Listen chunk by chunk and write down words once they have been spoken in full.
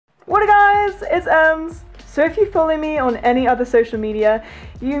Morning guys, it's Ems. So if you follow me on any other social media,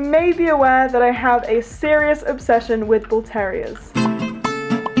 you may be aware that I have a serious obsession with bull terriers.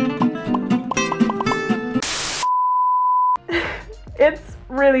 It's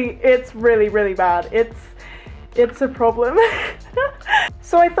really bad. It's a problem.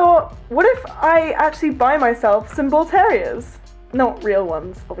 So I thought, what if I actually buy myself some bull terriers? Not real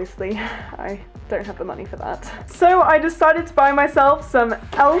ones, obviously. I don't have the money for that. So I decided to buy myself some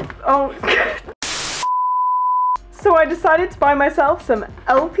LPS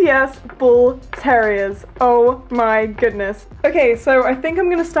Bull Terriers. Oh my goodness. Okay, so I think I'm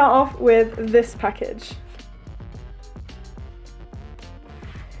gonna start off with this package.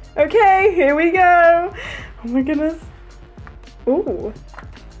 Okay, here we go. Oh my goodness. Ooh.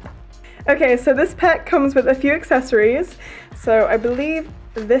 Okay, so this pet comes with a few accessories. So I believe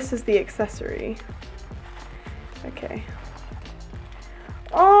this is the accessory. Okay.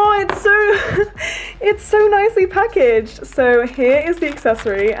 Oh, it's so nicely packaged. So here is the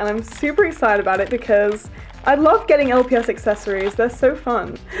accessory, and I'm super excited about it because I love getting LPS accessories. They're so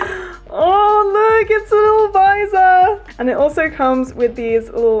fun. Oh, look, it's a little visor. And it also comes with these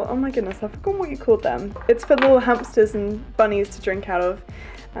little, oh my goodness, I forgot what you called them. It's for little hamsters and bunnies to drink out of.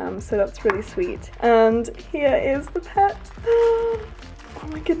 So that's really sweet. And here is the pet. Oh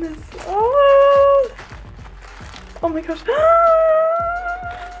my goodness. Oh my gosh.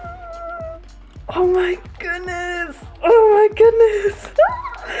 Oh my goodness. Oh my goodness.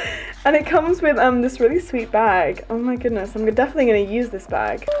 And it comes with this really sweet bag. Oh my goodness, I'm definitely going to use this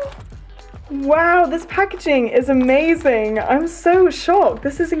bag. Wow, this packaging is amazing. I'm so shocked.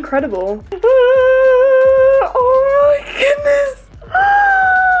 This is incredible. Oh my goodness.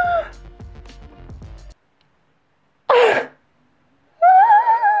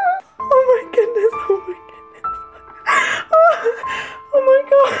 Oh my goodness, oh my goodness. Oh my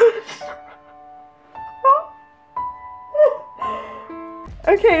gosh.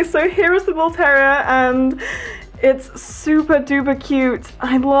 Okay, so here is the bull terrier, and it's super duper cute.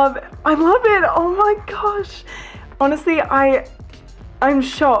 I love it. Oh my gosh. Honestly, I'm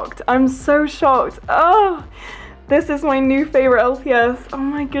shocked. I'm so shocked. Oh, this is my new favorite LPS. Oh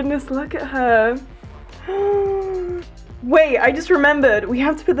my goodness, look at her. Wait, I just remembered. We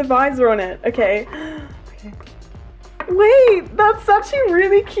have to put the visor on it. Okay. Okay. Wait, that's actually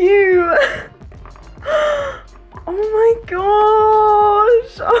really cute. Oh my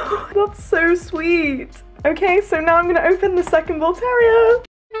gosh. Oh, that's so sweet. Okay, so now I'm gonna open the second bull terrier.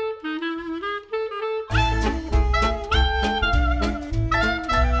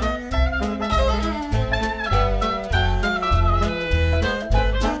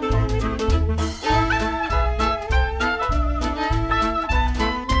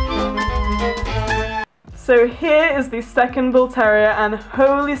 So here is the second bull terrier, and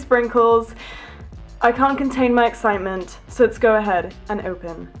holy sprinkles, I can't contain my excitement. So let's go ahead and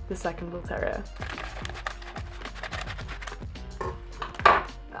open the second bull terrier.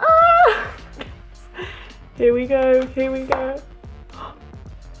 Ah! Here we go, here we go.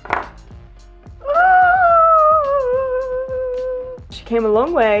 Ah! She came a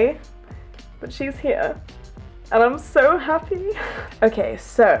long way, but she's here, and I'm so happy. Okay,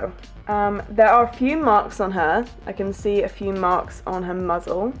 so there are a few marks on her. I can see a few marks on her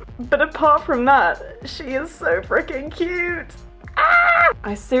muzzle. But apart from that, she is so freaking cute. Ah!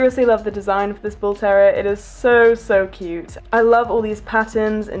 I seriously love the design of this bull terrier. It is so cute. I love all these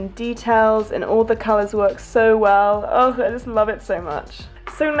patterns and details, and all the colors work so well. Oh, I just love it so much.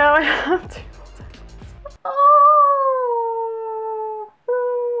 So now I have to... Oh!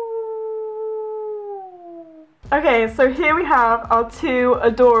 Okay, so here we have our two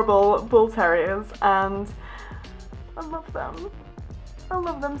adorable bull terriers, and I love them. I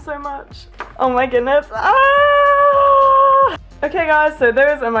love them so much. Oh my goodness. Ah! Okay guys, so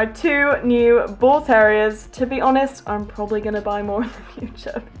those are my two new bull terriers. To be honest, I'm probably gonna buy more in the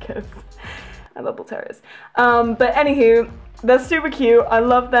future because I love bull terriers. But anywho, they're super cute. I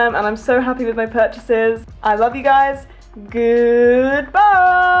love them, and I'm so happy with my purchases. I love you guys. Goodbye!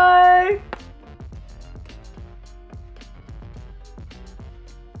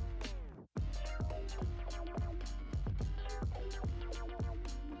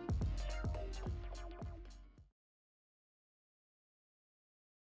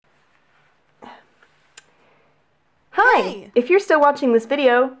 Hi! If you're still watching this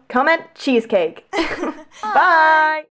video, comment cheesecake. Bye!